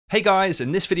Hey guys,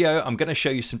 in this video I'm going to show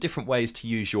you some different ways to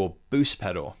use your boost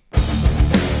pedal.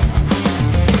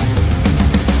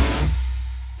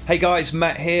 Hey guys,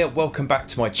 Matt here, welcome back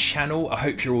to my channel. I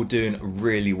hope you're all doing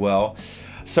really well.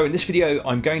 So in this video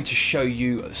I'm going to show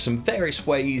you some various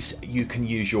ways you can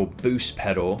use your boost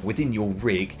pedal within your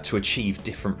rig to achieve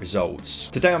different results.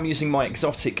 Today I'm using my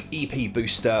exotic EP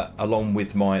booster along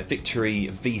with my Victory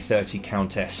V30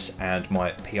 Countess and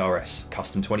my PRS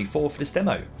Custom 24 for this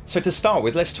demo. So to start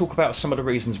with, let's talk about some of the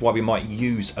reasons why we might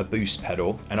use a boost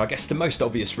pedal, and I guess the most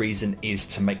obvious reason is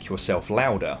to make yourself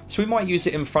louder. So we might use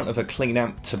it in front of a clean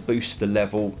amp to boost the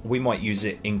level, we might use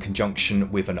it in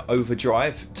conjunction with an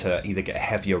overdrive to either get a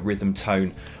heavier rhythm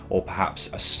tone or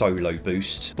perhaps a solo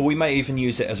boost, but we may even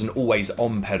use it as an always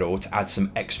on pedal to add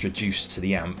some extra juice to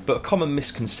the amp. But a common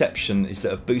misconception is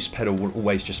that a boost pedal will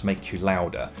always just make you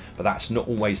louder, but that's not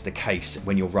always the case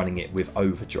when you're running it with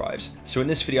overdrives. So in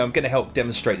this video I'm going to help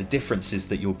demonstrate the differences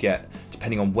that you'll get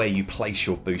depending on where you place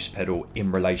your boost pedal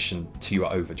in relation to your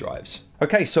overdrives.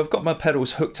 Okay, so I've got my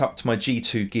pedals hooked up to my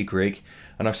G2 gig rig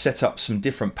and I've set up some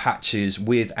different patches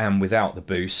with and without the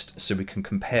boost so we can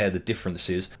compare the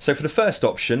differences. So for the first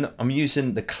option, I'm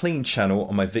using the clean channel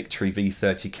on my Victory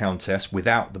V30 Countess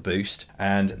without the boost,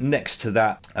 and next to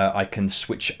that I can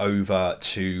switch over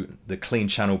to the clean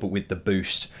channel but with the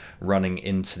boost running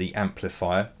into the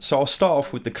amplifier. So I'll start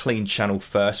off with the clean channel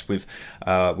first with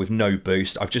no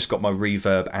boost. I've just got my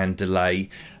reverb and delay,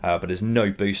 but there's no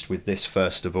boost with this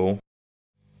first of all.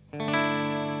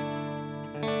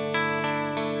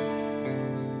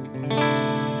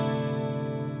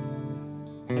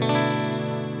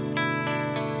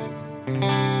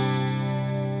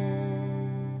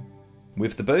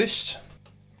 With the boost.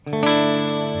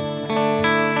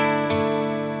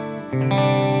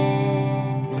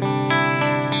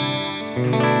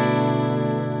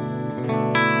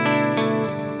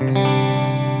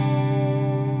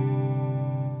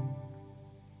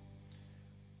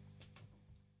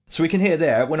 So we can hear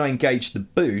there, when I engage the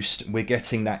boost, we're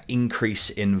getting that increase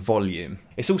in volume.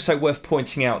 It's also worth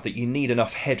pointing out that you need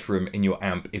enough headroom in your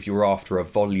amp if you're after a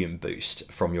volume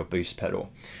boost from your boost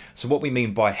pedal. So what we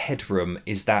mean by headroom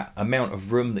is that amount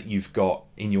of room that you've got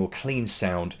in your clean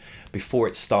sound before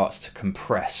it starts to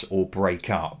compress or break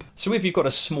up. So if you've got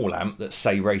a small amp that's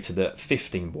say rated at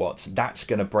 15 watts, that's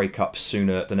going to break up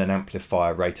sooner than an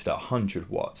amplifier rated at 100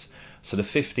 watts. So the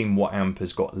 15 watt amp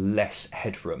has got less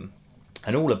headroom.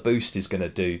 And all a boost is going to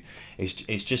do is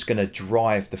just going to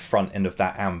drive the front end of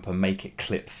that amp and make it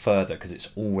clip further because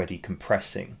it's already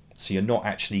compressing. So you're not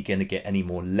actually going to get any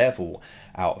more level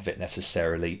out of it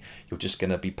necessarily. You're just going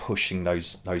to be pushing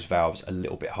those valves a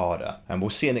little bit harder. And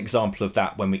we'll see an example of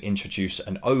that when we introduce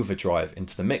an overdrive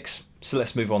into the mix. So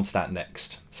let's move on to that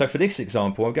next. So for this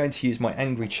example, I'm going to use my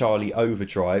Angry Charlie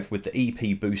overdrive with the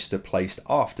EP booster placed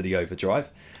after the overdrive.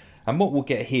 And what we'll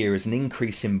get here is an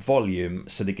increase in volume,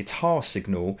 so the guitar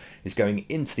signal is going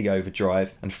into the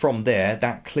overdrive, and from there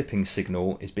that clipping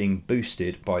signal is being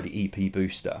boosted by the EP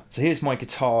booster. So here's my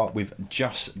guitar with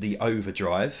just the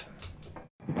overdrive.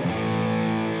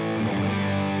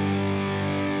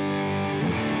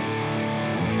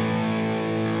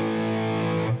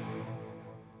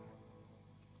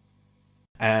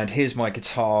 And here's my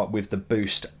guitar with the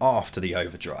boost after the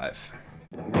overdrive.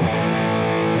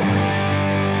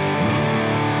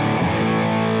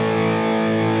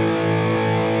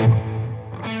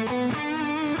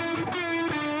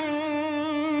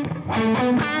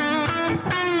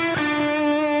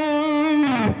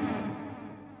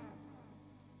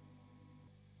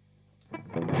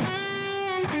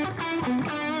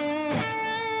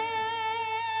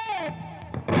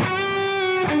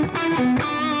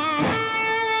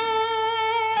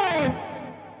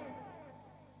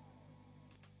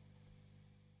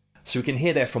 So we can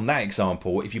hear there from that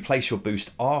example, if you place your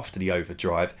boost after the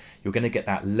overdrive, you're going to get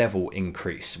that level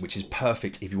increase, which is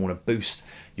perfect if you want to boost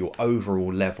your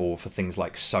overall level for things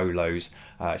like solos,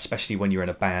 especially when you're in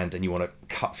a band and you want to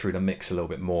cut through the mix a little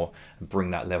bit more and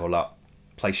bring that level up.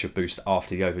 Place your boost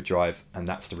after the overdrive and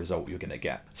that's the result you're going to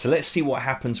get. So let's see what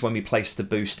happens when we place the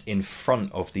boost in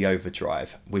front of the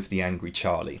overdrive with the Angry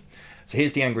Charlie. So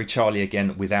here's the Angry Charlie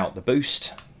again without the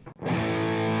boost.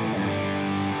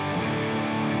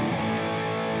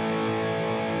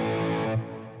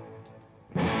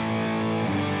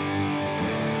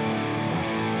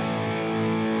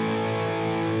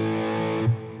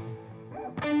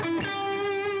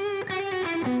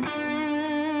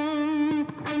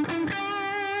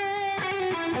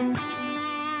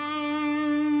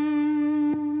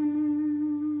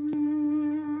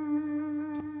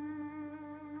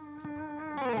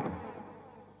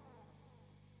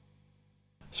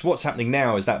 So what's happening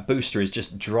now is that booster is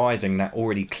just driving that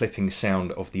already clipping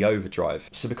sound of the overdrive.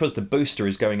 So because the booster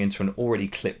is going into an already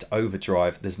clipped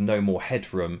overdrive, there's no more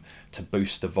headroom to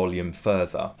boost the volume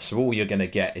further. So all you're going to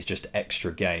get is just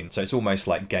extra gain. So it's almost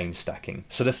like gain stacking.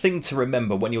 So the thing to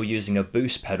remember when you're using a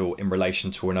boost pedal in relation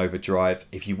to an overdrive,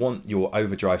 if you want your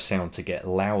overdrive sound to get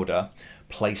louder,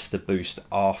 place the boost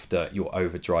after your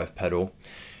overdrive pedal.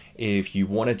 If you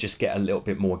want to just get a little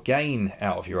bit more gain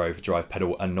out of your overdrive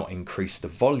pedal and not increase the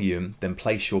volume, then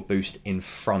place your boost in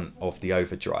front of the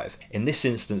overdrive. In this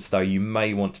instance though, you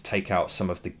may want to take out some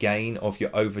of the gain of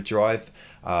your overdrive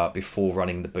before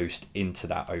running the boost into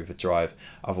that overdrive.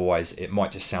 Otherwise it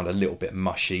might just sound a little bit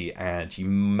mushy and you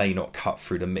may not cut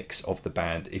through the mix of the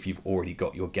band if you've already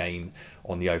got your gain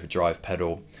on the overdrive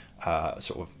pedal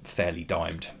sort of fairly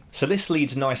dimed. So this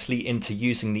leads nicely into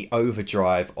using the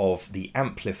overdrive of the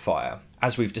amplifier.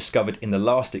 As we've discovered in the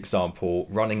last example,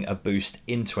 running a boost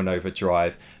into an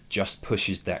overdrive just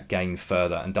pushes that gain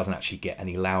further and doesn't actually get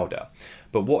any louder.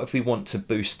 But what if we want to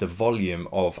boost the volume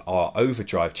of our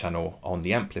overdrive channel on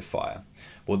the amplifier?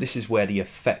 Well, this is where the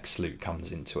effects loop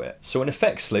comes into it. So an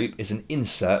effects loop is an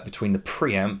insert between the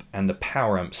preamp and the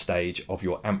power amp stage of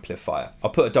your amplifier.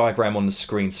 I'll put a diagram on the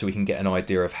screen so we can get an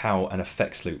idea of how an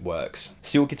effects loop works.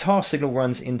 So your guitar signal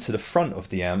runs into the front of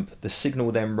the amp. The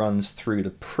signal then runs through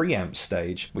the preamp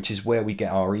stage, which is where we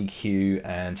get our EQ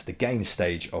and the gain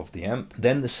stage of the amp.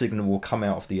 Then the signal will come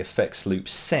out of the effects loop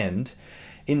send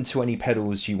into any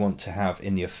pedals you want to have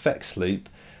in the effects loop,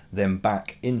 then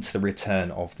back into the return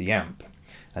of the amp,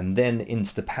 and then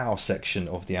into the power section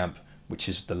of the amp, which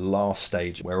is the last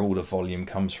stage where all the volume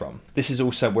comes from. This is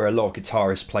also where a lot of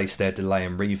guitarists place their delay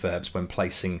and reverbs when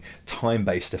placing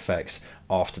time-based effects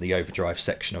after the overdrive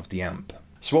section of the amp.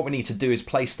 So what we need to do is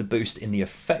place the boost in the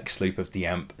effects loop of the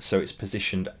amp so it's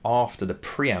positioned after the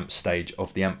preamp stage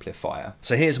of the amplifier.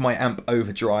 So here's my amp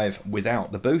overdrive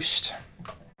without the boost.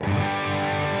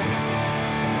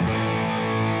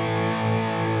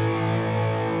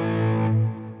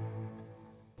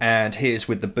 And here's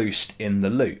with the boost in the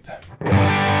loop.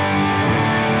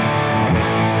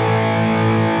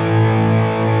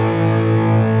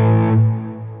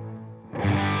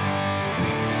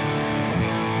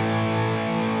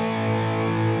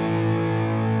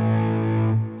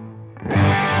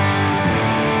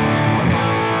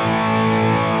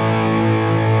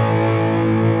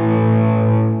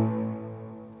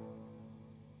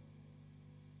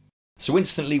 So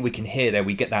instantly we can hear there,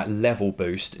 we get that level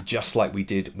boost just like we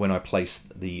did when I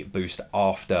placed the boost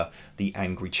after the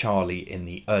Angry Charlie in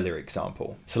the earlier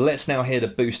example. So let's now hear the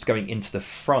boost going into the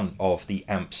front of the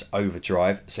amp's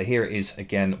overdrive. So here it is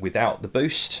again without the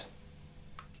boost.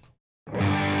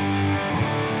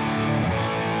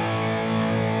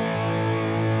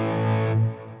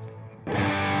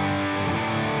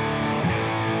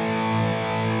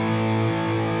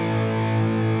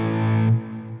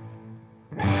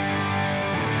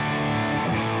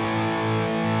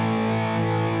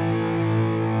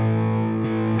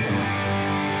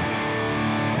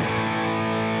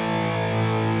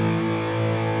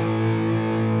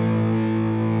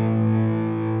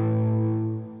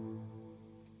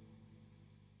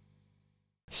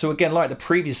 So again, like the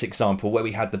previous example where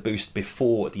we had the boost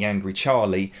before the Angry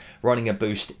Charlie, running a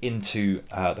boost into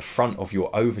the front of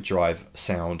your overdrive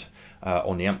sound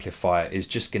on the amplifier is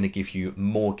just going to give you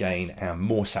more gain and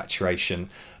more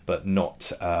saturation, but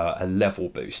not a level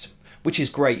boost. Which is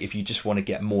great if you just want to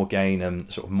get more gain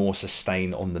and sort of more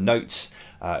sustain on the notes,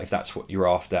 if that's what you're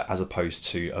after, as opposed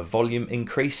to a volume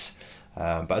increase.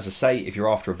 But as I say, if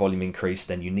you're after a volume increase,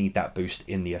 then you need that boost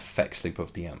in the effects loop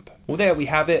of the amp. Well, there we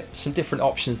have it. Some different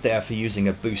options there for using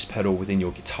a boost pedal within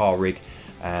your guitar rig.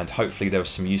 And hopefully there were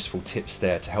some useful tips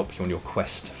there to help you on your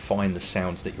quest to find the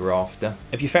sounds that you're after.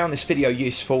 If you found this video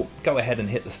useful, go ahead and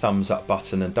hit the thumbs up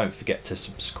button and don't forget to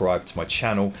subscribe to my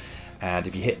channel. And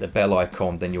if you hit the bell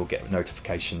icon, then you'll get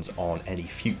notifications on any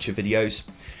future videos.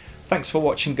 Thanks for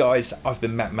watching, guys. I've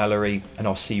been Matt Mallory, and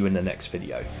I'll see you in the next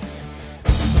video.